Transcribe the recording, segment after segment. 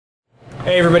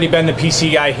Hey everybody, Ben the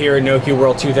PC guy here at Nokia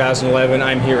World 2011.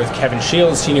 I'm here with Kevin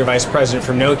Shields, Senior Vice President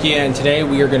from Nokia, and today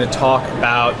we are going to talk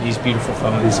about these beautiful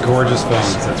phones. These gorgeous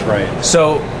phones, that's right.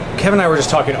 So, Kevin and I were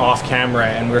just talking off camera,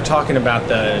 and we were talking about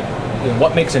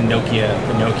what makes a Nokia,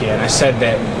 and I said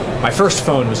that my first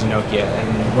phone was a Nokia,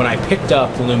 and when I picked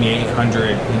up the Lumia 800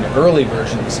 in the early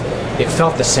versions, it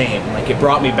felt the same. Like, it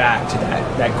brought me back to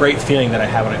that great feeling that I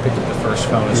had when I picked up the first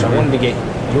phone. So I wanted to get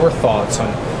your thoughts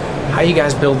on how you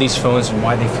guys build these phones and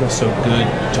why they feel so good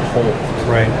to hold.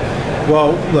 Right.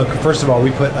 Well, look, first of all,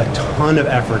 we put a ton of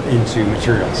effort into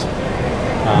materials.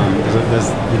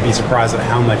 You'd be surprised at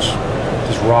how much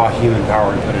just raw human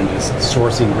power we put into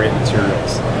sourcing great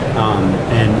materials.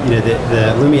 And you know,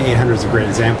 the Lumia 800 is a great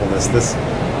example of this.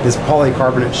 This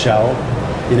polycarbonate shell,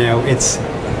 you know, it's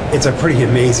a pretty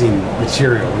amazing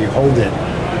material. When you hold it,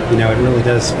 you know, it really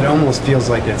does. It almost feels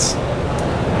like it's,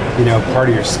 you know, part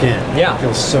of your skin. Yeah. It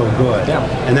feels so good. Yeah.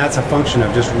 And that's a function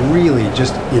of just really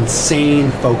just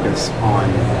insane focus on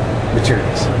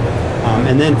materials.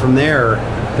 And then from there,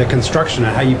 the construction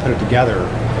and how you put it together,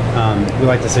 we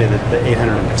like to say that the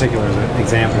 800 in particular is an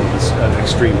example of this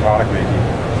extreme product making.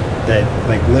 That,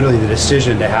 like, literally the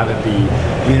decision to have it be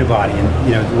unibody and,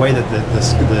 you know, the way that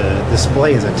the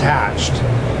display is attached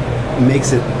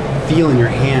makes it feel in your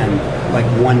hand like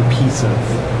one piece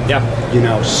of, you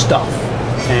know, stuff.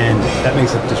 And that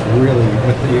makes it just really,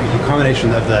 with the combination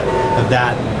of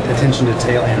that attention to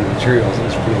detail and the materials, it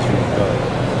just feels really good.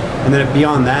 And then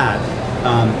beyond that,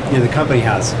 you know, the company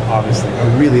has obviously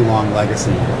a really long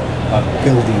legacy of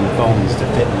building phones to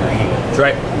fit in your hand. That's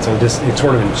right. And so it's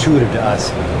sort of intuitive to us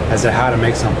as to how to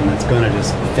make something that's going to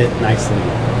just fit nicely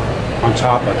on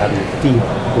top of having it feel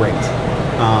great.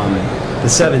 The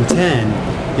 710,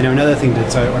 you know, another thing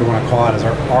that I want to call out is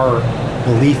our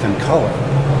belief in color.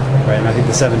 Right, and I think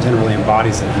the 710 really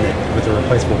embodies it, and with the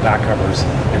replaceable back covers,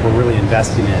 and we're really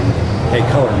investing in, hey,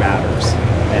 color matters,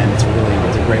 and it's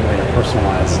a great way to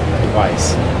personalize the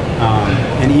device.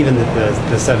 And even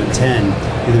the 710,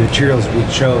 the materials we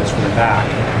chose for the back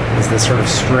is this sort of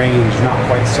strange, not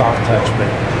quite soft touch,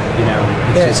 but, you know,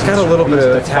 it's got a little bit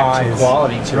of tactile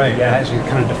quality to it. Right, yeah, it actually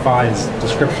kind of defies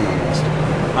description almost.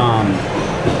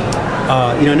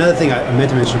 You know, another thing I meant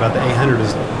to mention about the 800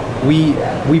 is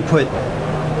we put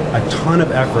a ton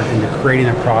of effort into creating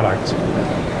a product.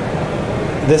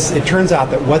 It turns out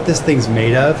that what this thing's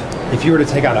made of, if you were to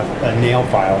take out a nail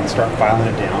file and start filing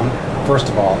it down, first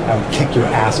of all, I would kick your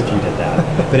ass if you did that.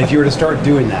 But if you were to start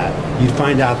doing that, you'd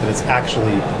find out that it's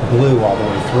actually glue all the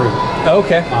way through.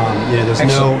 Okay. You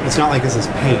know, it's not like this is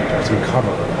paint or some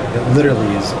cover. It literally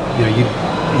is, you know,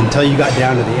 until you got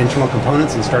down to the internal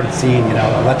components and started seeing, you know,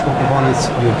 electrical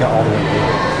components, you would get all the way through.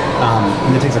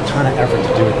 And it takes a ton of effort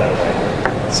to do it that way.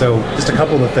 So just a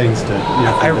couple of things to, you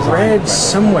know, I read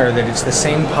somewhere that it's the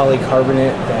same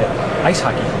polycarbonate that ice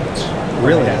hockey helmets.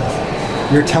 Really?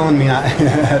 You're telling me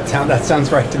that sounds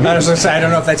right to me. I was going to say, I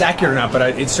don't know if that's accurate or not,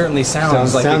 but it certainly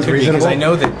sounds like it could be, because I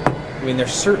know that, I mean, they're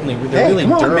really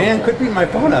come on, durable. man, quit beating my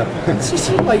phone up. It's just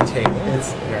a light table.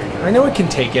 I know it can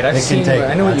take it.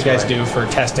 I know what you guys do for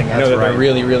testing. I know that they're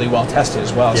really, really well tested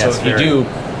as well. Yes, so if you do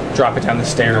drop it down the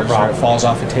stairs or it falls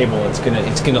off a table, it's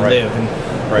gonna live. And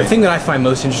the thing that I find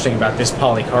most interesting about this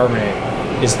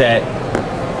polycarbonate is that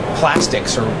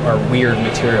plastics are weird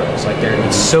materials. Like,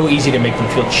 it's so easy to make them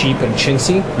feel cheap and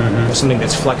chintzy. There's something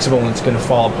that's flexible and it's going to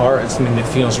fall apart. It's something that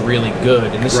feels really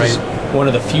good. And this is one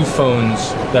of the few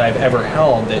phones that I've ever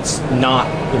held that's not,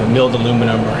 you know, milled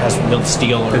aluminum or has milled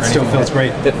steel or anything. It still feels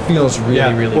great. That feels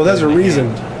really, really good. Well, there's a reason,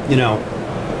 you know,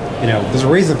 there's a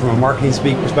reason from a marketing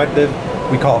speak perspective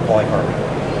we call it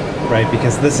polycarbonate, right?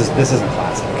 Because this isn't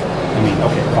plastic. I mean,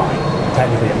 okay, fine.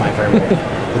 Technically, it might very well be.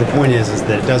 But the point is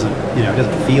that it doesn't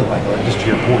feel like it. Just to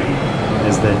your point,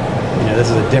 is that, you know, this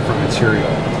is a different material,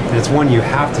 and it's one you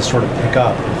have to sort of pick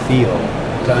up and feel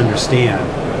to understand.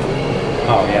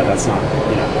 Oh yeah, that's not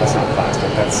plastic.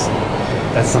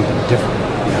 That's something different.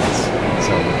 You know,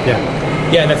 so yeah.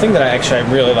 Yeah, and the thing that I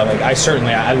really love, like,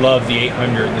 I love the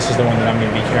 800. This is the one that I'm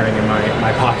going to be carrying in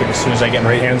my pocket as soon as I get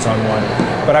my hands on one.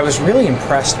 But I was really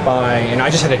impressed by, and I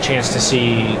just had a chance to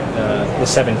see the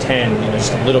 710, you know,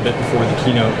 just a little bit before the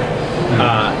keynote,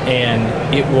 and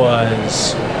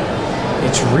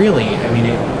it's really, I mean,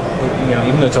 you know,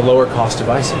 even though it's a lower cost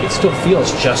device, it still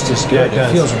feels just as good. Yeah,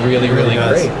 it feels really, really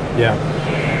great. Yeah.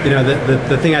 You know,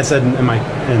 the thing I said in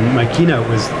my keynote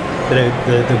was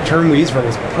that the term we used for it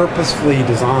was purposefully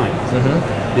designed.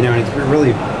 You know, and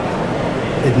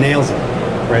it nails it,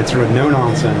 right? It's sort of no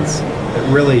nonsense.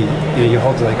 It really, you know, you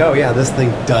hold to like, oh yeah, this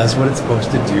thing does what it's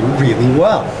supposed to do really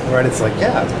well, right? It's like,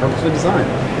 yeah, it's purposely designed.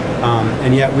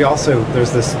 And yet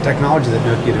there's this technology that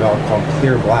Nokia developed called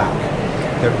clear black,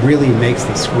 that really makes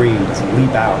the screen just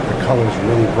leap out. The color's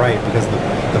really bright because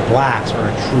the blacks are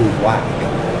a true black.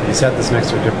 If you set this next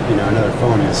to a different, another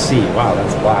phone, you'll see, wow,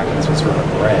 that's black, and this one's sort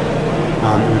of red.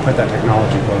 And we put that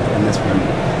technology both in this one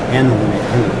and the Lumia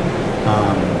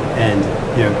 800. And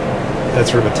that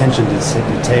sort of attention to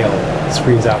detail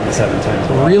screams out in the 710 as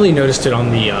well. Really noticed it on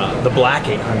the black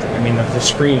 800. I mean, the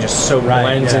screen just so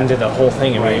blends into the whole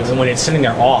thing. I mean, when it's sitting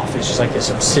there off, it's just like this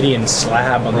obsidian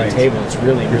slab on the table. It's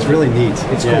really neat.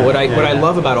 It's cool. What I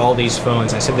love about all these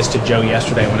phones, I said this to Jo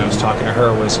yesterday when I was talking to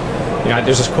her, was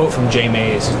there's this quote from Jay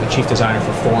Mays, who's the chief designer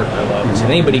for Ford, I love. He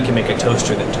said, anybody can make a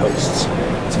toaster that toasts.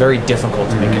 It's very difficult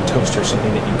to make a toaster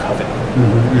something that you covet.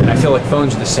 And I feel like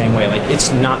phones are the same way. Like,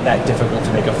 it's not that difficult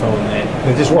to make a phone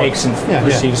that just makes and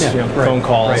receives phone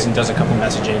calls and does a couple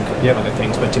messaging and other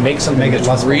things. But to make something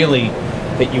that's really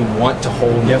that you want to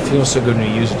hold and it feels so good when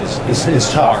you use it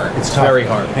is hard. It's tough. Very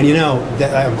hard. And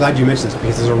I'm glad you mentioned this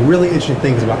because there's a really interesting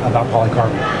thing about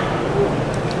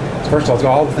polycarbonate. First of all, it's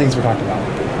got all the things we're talking about.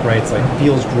 Right? It's like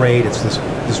feels great. It's this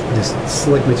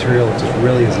slick material. It just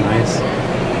really is nice.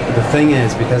 The thing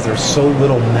is, because there's so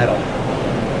little metal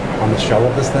on the shell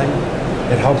of this thing,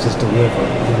 it helps us deliver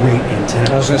great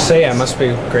antenna. I was going to say, it must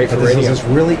be great for radio. This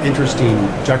really interesting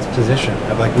juxtaposition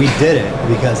of like, we did it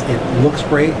because it looks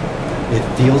great, it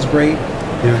feels great.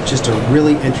 It's just a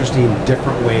really interesting,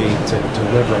 different way to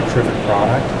deliver a terrific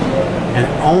product, and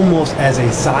almost as a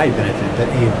side benefit, that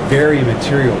a very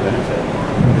material benefit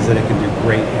is that it can do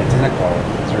great antenna quality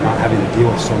because you're not having to deal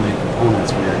with so many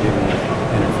components when you're dealing with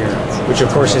interference. Which, of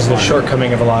course, is the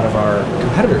shortcoming of a lot of our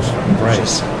competitors.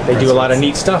 They do a lot of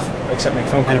neat stuff, except make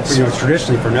phone calls. And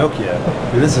traditionally for Nokia,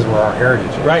 and this is where our heritage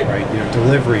is, right?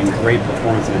 Delivering great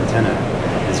performance in antenna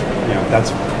is,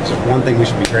 that's one thing we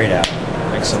should be great at.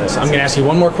 Excellent. I'm going to ask you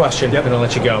one more question. I'm going to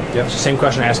let you go. It's the same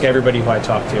question I ask everybody who I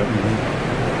talk to.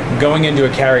 Going into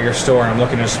a carrier store, and I'm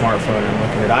looking at a smartphone, I'm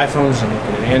looking at iPhones, I'm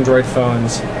looking at Android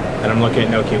phones, and I'm looking at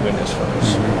Nokia Windows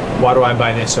phones. Why do I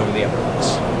buy this over the other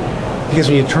ones? Because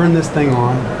when you turn this thing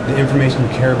on, the information you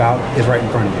care about is right in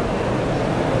front of you.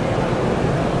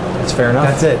 That's fair enough.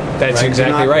 That's it. That's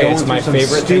exactly right. It's my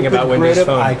favorite thing about Windows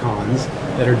Phone. Icons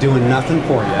that are doing nothing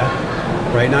for you,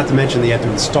 right? Not to mention that you have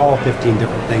to install 15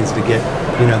 different things to get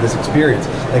this experience.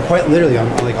 Like, quite literally, on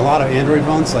like a lot of Android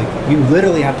phones, like, you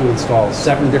literally have to install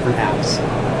 7 different apps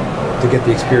to get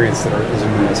the experience that is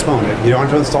in Windows Phone. You don't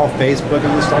have to install Facebook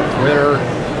and install Twitter.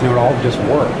 It all just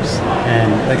works. And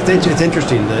like, it's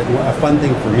interesting. A fun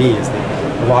thing for me is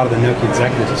that a lot of the Nokia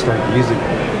executives have started using it,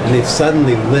 and they've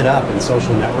suddenly lit up in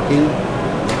social networking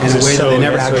in a way that they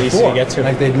never had before.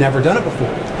 Like, they'd never done it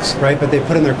before, right? But they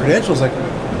put in their credentials like,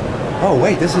 oh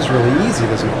wait, this is really easy.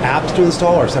 There's no apps to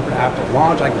install or a separate app to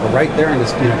launch. I can go right there and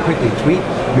just quickly tweet.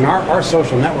 I mean, our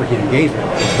social networking engagement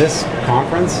with this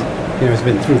conference, has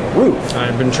been through the roof.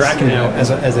 I've been tracking it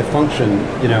as a function,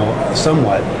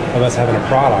 somewhat of us having a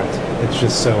product. It's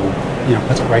just so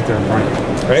puts it right there in front of you.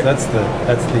 Right. So that's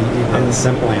the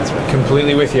simple answer.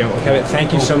 Completely with you. Kevin,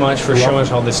 thank you so much for showing us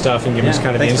all this stuff and giving us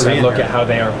kind of an inside look at how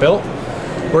they are built.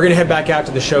 We're going to head back out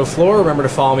to the show floor. Remember to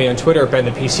follow me on Twitter at Ben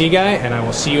the PC Guy, and I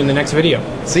will see you in the next video.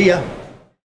 See ya.